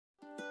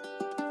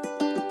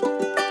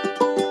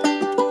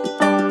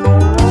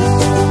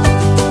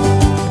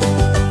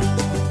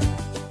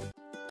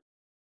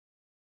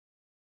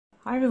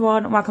Hi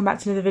everyone, and welcome back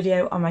to another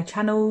video on my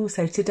channel.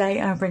 So today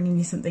I'm bringing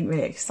you something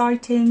really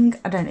exciting.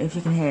 I don't know if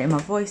you can hear it in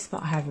my voice,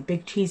 but I have a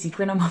big cheesy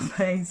grin on my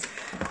face.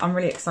 I'm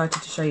really excited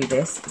to show you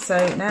this.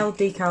 So Nail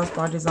Decals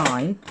by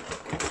Design.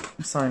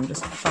 Sorry, I'm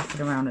just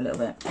faffing around a little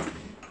bit.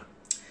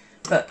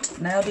 But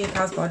Nail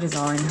Decals by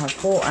Design have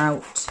brought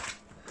out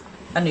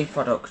a new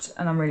product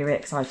and I'm really, really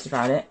excited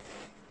about it.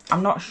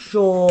 I'm not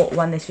sure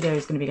when this video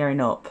is going to be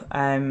going up.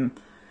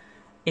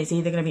 It's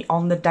either going to be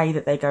on the day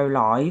that they go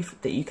live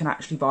that you can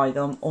actually buy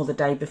them, or the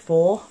day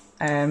before.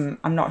 I'm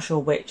not sure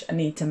which. I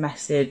need to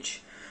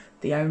message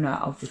the owner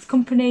of this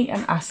company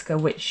and ask her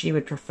which she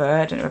would prefer.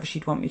 I don't know whether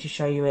she'd want me to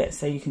show you it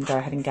so you can go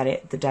ahead and get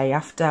it the day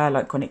after,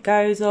 like when it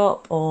goes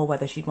up, or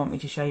whether she'd want me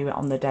to show you it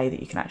on the day that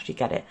you can actually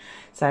get it.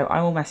 So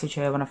I will message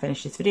her when I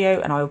finish this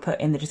video, and I will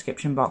put in the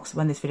description box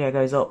when this video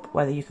goes up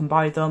whether you can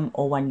buy them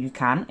or when you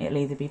can. It'll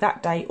either be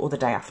that day or the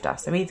day after.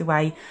 So either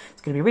way,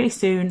 it's going to be really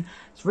soon.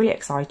 It's really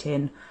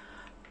exciting.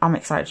 I'm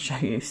excited to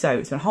show you. So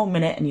it's been a whole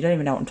minute and you don't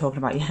even know what I'm talking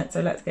about yet.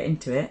 So let's get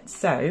into it.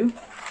 So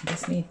I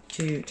just need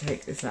to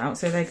take this out.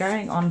 So they're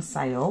going on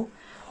sale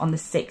on the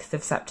 6th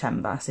of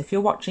September. So if you're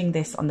watching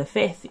this on the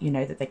 5th, you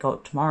know that they go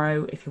up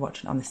tomorrow. If you're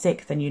watching it on the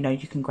 6th, then you know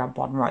you can grab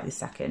one right this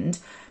second.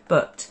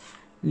 But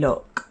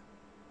look,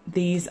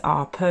 these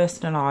are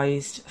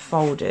personalised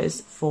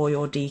folders for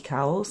your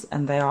decals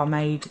and they are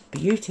made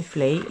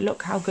beautifully.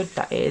 Look how good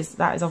that is.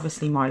 That is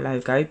obviously my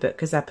logo, but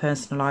because they're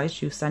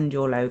personalised, you'll send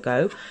your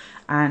logo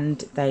and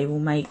they will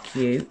make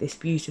you this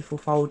beautiful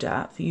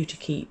folder for you to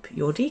keep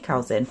your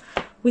decals in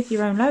with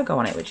your own logo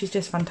on it, which is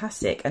just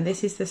fantastic. And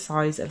this is the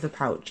size of the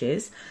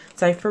pouches.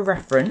 So for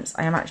reference,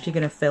 I am actually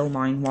going to fill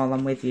mine while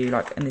I'm with you,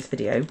 like in this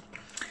video.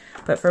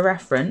 But for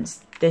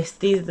reference,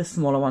 these are the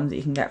smaller ones that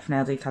you can get from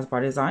Nail Decals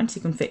by Design. So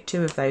you can fit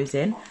 2 of those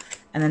in.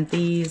 And then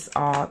these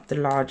are the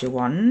larger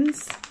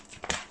ones.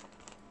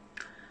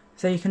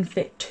 So you can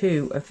fit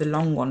 2 of the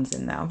long ones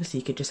in there. Obviously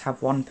you could just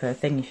have 1 per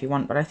thing if you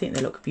want, but I think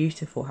they look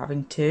beautiful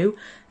having 2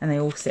 and they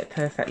all sit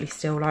perfectly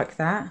still like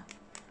that.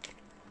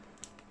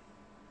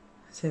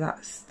 So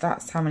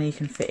that's how many you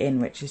can fit in,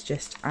 which is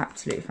just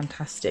absolutely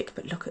fantastic.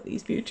 But look at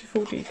these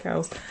beautiful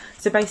decals.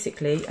 So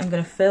basically I'm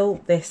going to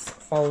fill this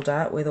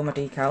folder with all my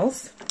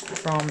decals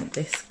from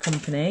this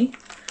company.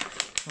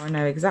 So I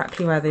know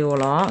exactly where they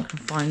all are. I can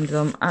find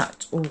them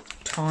at all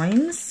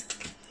times.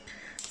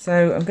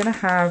 So I'm going to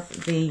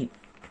have the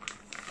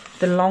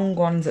long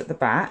ones at the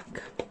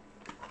back.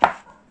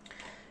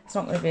 It's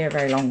not going to be a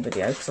very long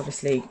video because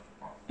obviously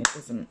it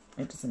doesn't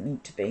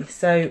need to be.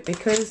 So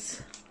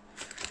because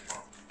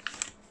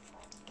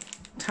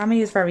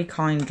Tammy has very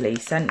kindly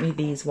sent me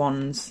these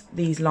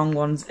long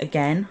ones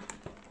again,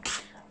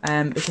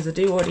 because I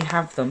do already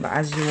have them, but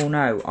as you all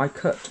know, I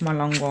cut my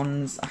long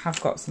ones. I have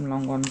got some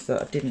long ones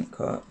that I didn't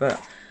cut,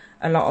 but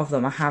a lot of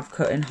them I have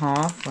cut in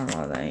half. Where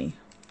are they?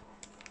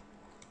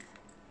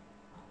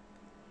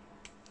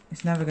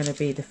 It's never going to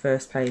be the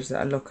first page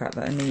that I look at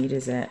that I need,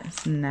 is it?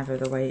 It's never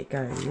the way it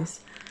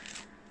goes.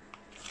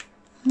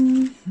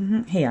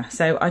 Here,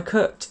 so I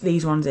cut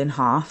these ones in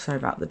half. Sorry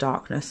about the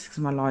darkness because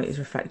my light is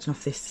reflecting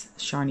off this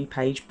shiny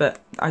page,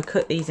 but I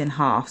cut these in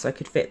half so I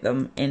could fit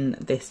them in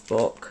this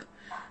book.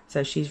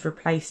 So she's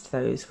replaced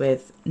those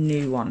with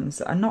new ones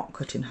that are not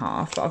cut in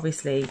half, but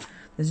obviously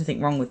there's nothing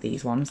wrong with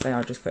these ones, they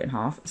are just cut in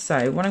half.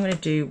 So what I'm going to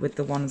do with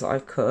the ones that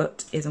I've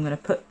cut is I'm going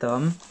to put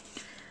them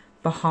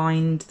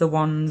behind the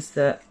ones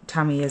that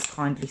Tammy has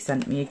kindly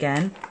sent me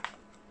again,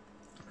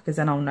 because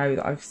then I'll know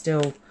that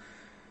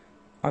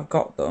I've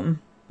got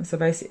them. So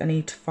basically I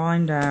need to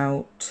find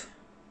out.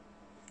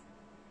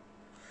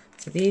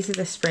 So these are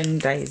the spring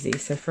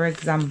daisies. So for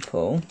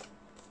example,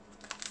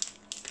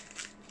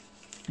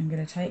 I'm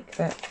going to take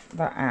that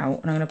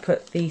out and I'm going to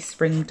put these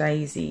spring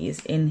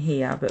daisies in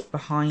here but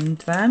behind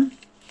them.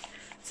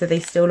 So they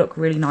still look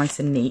really nice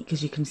and neat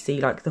because you can see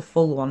like the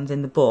full ones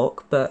in the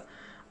book, but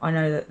I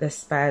know that there's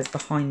spares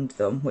behind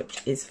them,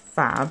 which is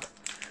fab.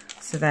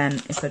 So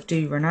then if I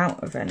do run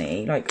out of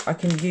any, like I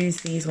can use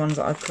these ones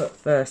that I've cut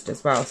first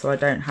as well, so I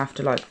don't have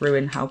to like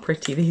ruin how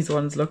pretty these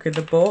ones look in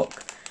the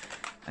book.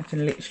 I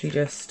can literally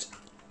just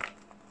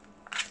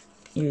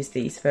use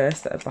these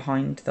first that are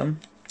behind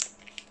them,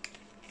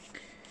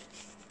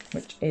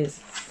 which is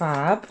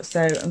fab.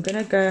 So I'm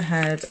going to go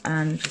ahead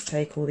and just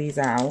take all these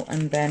out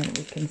and then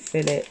we can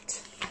fill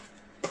it.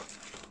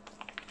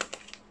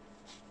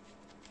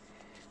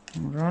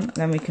 Hold on.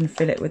 Then we can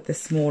fill it with the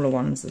smaller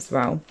ones as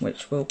well,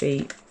 which will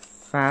be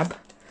fab.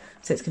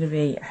 So it's going to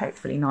be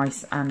hopefully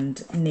nice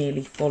and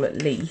nearly full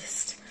at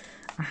least.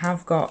 I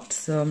have got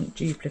some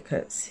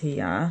duplicates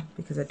here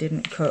because I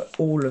didn't cut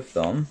all of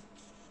them.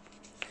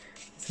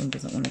 This one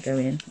doesn't want to go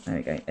in. There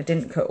we go. I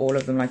didn't cut all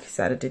of them, like I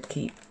said. I did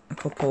keep a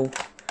couple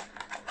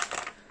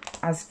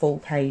as full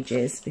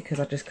pages because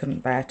I just couldn't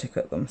bear to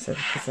cut them, so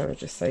because they were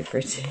just so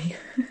pretty.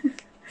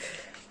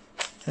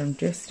 So I'm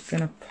just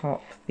going to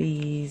pop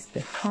these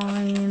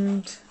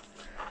behind.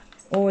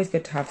 It's always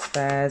good to have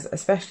spares,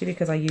 especially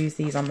because I use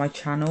these on my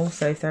channel.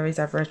 So if there is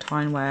ever a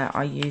time where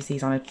I use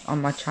these on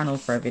my channel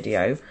for a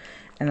video,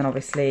 and then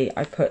obviously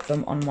I put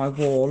them on my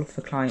wall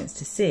for clients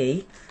to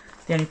see,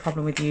 The only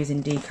problem with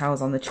using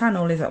decals on the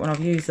channel is that when I've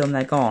used them,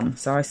 they're gone.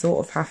 So I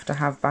sort of have to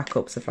have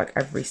backups of like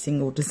every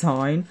single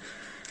design.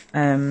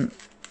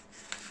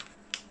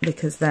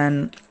 Because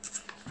then,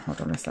 hold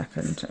on a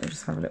second, let me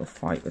just have a little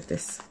fight with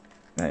this.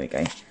 There we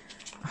go.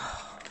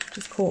 Oh,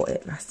 just caught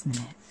it last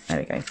minute. There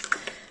we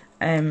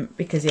go.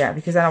 Because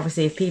then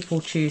obviously if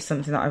people choose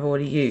something that I've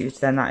already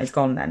used, then that is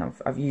gone then.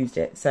 I've used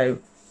it. So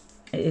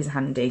it is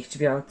handy to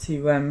be able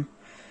to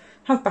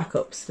have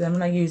backups. Then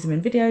when I use them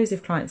in videos,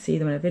 if clients see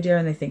them in a video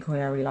and they think, oh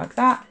yeah, I really like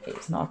that,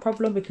 it's not a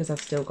problem because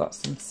I've still got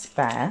some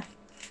spare.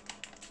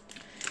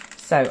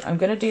 So I'm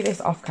going to do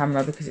this off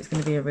camera because it's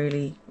going to be a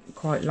really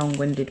quite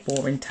long-winded,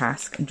 boring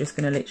task. I'm just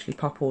going to literally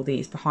pop all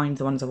these behind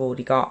the ones I've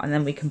already got, and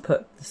then we can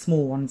put the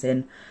small ones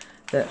in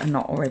that are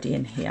not already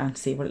in here and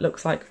see what it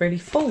looks like really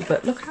full.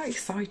 But look how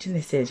exciting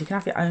this is. You can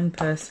have your own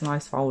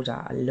personalised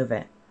folder. I love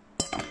it.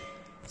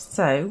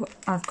 So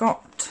I've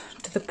got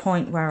to the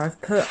point where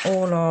I've put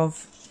all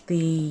of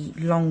the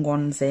long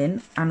ones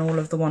in and all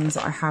of the ones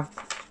that I have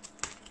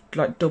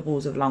like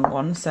doubles of long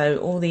ones. So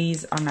all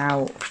these are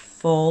now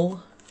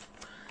full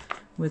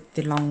with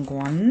the long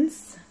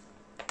ones.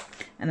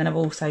 And then I've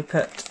also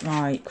put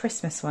my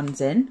Christmas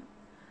ones in.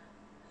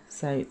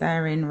 So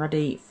they're in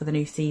ready for the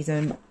new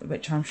season,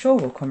 which I'm sure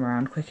will come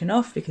around quick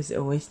enough because it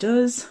always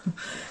does.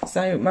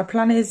 So my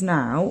plan is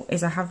now I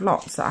have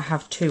lots that I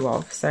have 2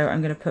 of. So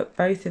I'm going to put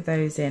both of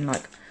those in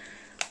like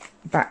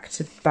back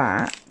to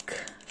back.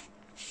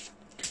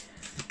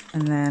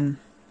 And then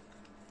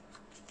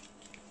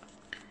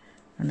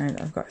I know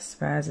that I've got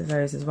spares of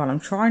those as well.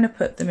 I'm trying to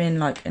put them in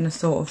like in a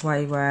sort of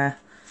way where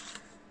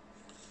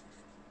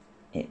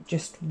it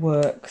just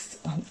works,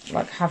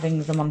 like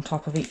having them on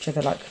top of each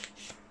other, like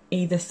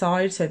either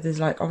side. So there's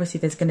like, obviously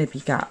there's going to be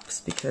gaps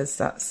because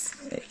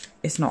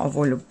it's not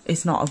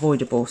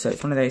avoidable. So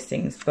it's one of those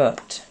things,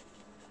 but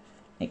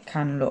it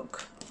can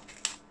look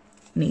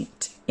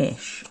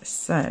neat-ish.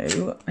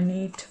 So I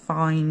need to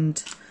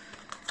find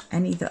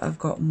any that I've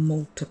got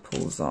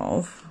multiples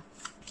of,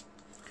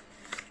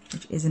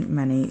 which isn't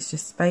many. It's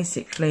just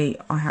basically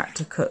I had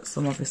to cut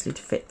some obviously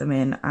to fit them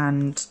in,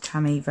 and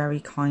Tammy very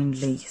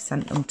kindly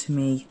sent them to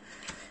me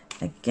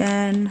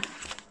again.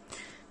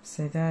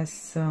 So there's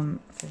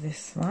some for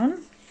this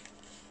one.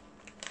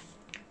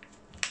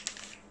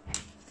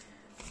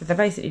 So they're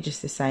basically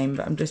just the same,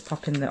 but I'm just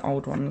popping the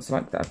old ones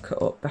like that I've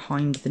cut up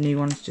behind the new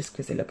ones just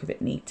because they look a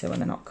bit neater when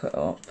they're not cut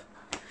up.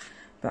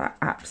 But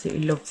I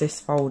absolutely love this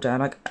folder.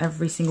 Like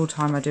every single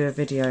time I do a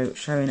video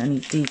showing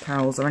any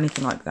decals or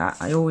anything like that,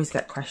 I always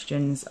get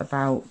questions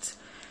about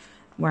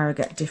where I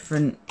get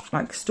different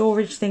like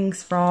storage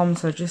things from.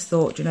 So I just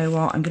thought, you know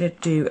what, I'm going to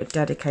do a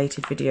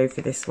dedicated video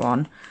for this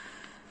one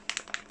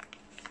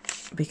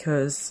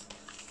because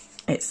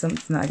it's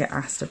something that I get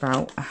asked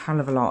about a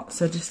hell of a lot.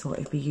 So I just thought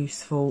it'd be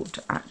useful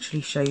to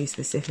actually show you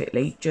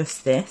specifically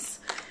just this.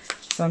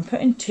 So I'm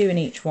putting 2 in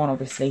each one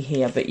obviously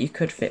here, but you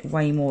could fit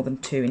way more than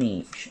 2 in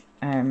each.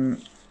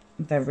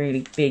 They're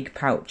really big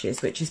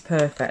pouches, which is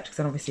perfect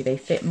because obviously they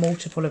fit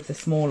multiple of the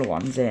smaller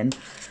ones in,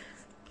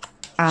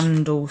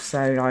 and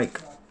also like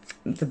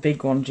the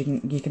big ones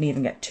you can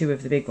even get 2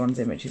 of the big ones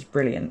in, which is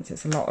brilliant. So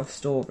it's a lot of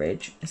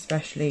storage,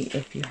 especially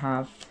if you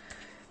have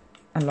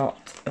a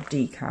lot of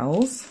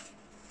decals.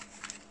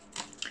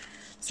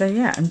 So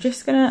yeah, I'm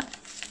just gonna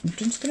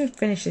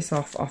finish this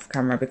off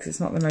camera because it's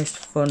not the most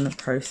fun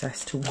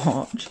process to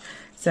watch.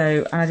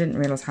 So, and I didn't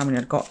realise how many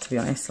I'd got, to be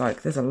honest.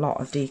 Like, there's a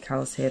lot of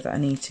decals here that I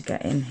need to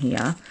get in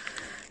here.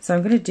 So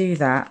I'm going to do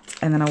that,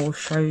 and then I will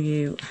show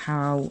you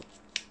how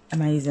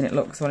amazing it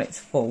looks when it's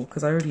full,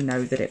 because I already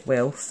know that it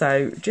will.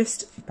 So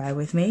just bear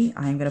with me.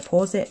 I'm going to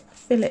pause it,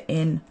 fill it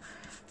in,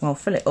 well,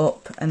 fill it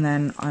up, and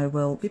then I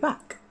will be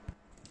back.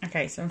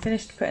 Okay, so I'm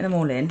finished putting them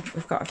all in.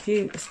 We've got a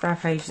few spare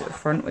pages at the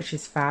front, which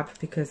is fab,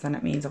 because then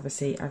it means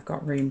obviously I've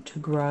got room to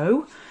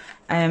grow.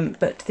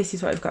 But this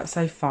is what we've got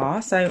so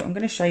far. So I'm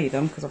going to show you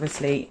them because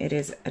obviously it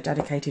is a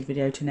dedicated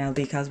video to Nail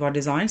Decals by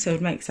Design, so it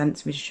would make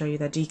sense for me to show you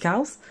their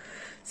decals.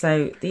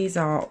 So these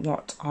are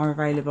what are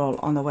available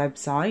on the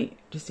website,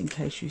 just in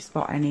case you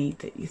spot any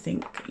that you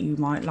think you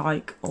might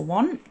like or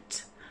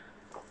want.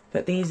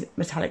 But these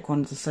metallic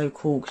ones are so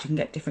cool because you can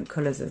get different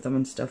colours of them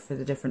and stuff for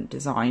the different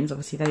designs.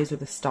 Obviously those were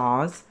the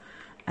stars,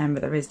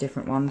 but there is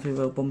different ones we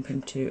will bump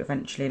into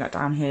eventually. Like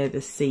down here,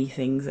 the sea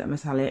things that are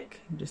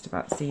metallic, you just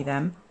about see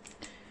them.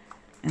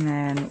 And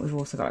then we've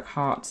also got like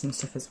hearts and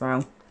stuff as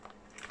well.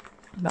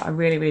 But I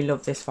really, really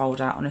love this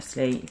folder,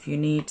 honestly. If you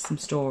need some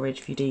storage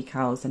for your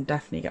decals, then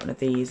definitely get one of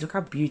these. Look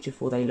how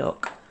beautiful they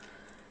look.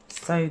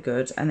 So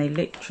good. And they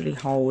literally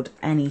hold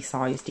any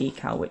size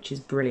decal, which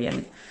is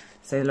brilliant.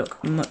 So they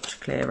look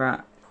much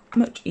clearer,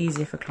 much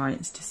easier for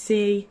clients to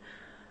see.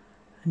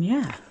 And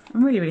yeah,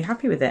 I'm really, really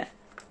happy with it.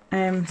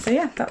 So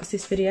yeah, that was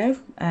this video.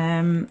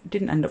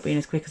 Didn't end up being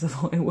as quick as I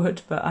thought it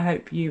would, but I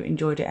hope you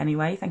enjoyed it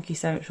anyway. Thank you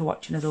so much for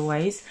watching as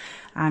always,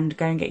 and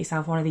go and get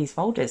yourself one of these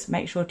folders.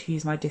 Make sure to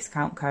use my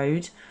discount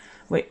code,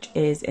 which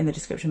is in the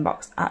description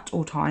box at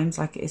all times,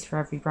 like it is for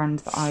every brand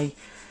that I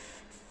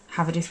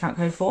have a discount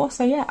code for.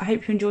 So yeah, I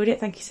hope you enjoyed it.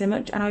 Thank you so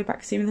much, and I'll be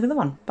back soon with another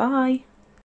one. Bye.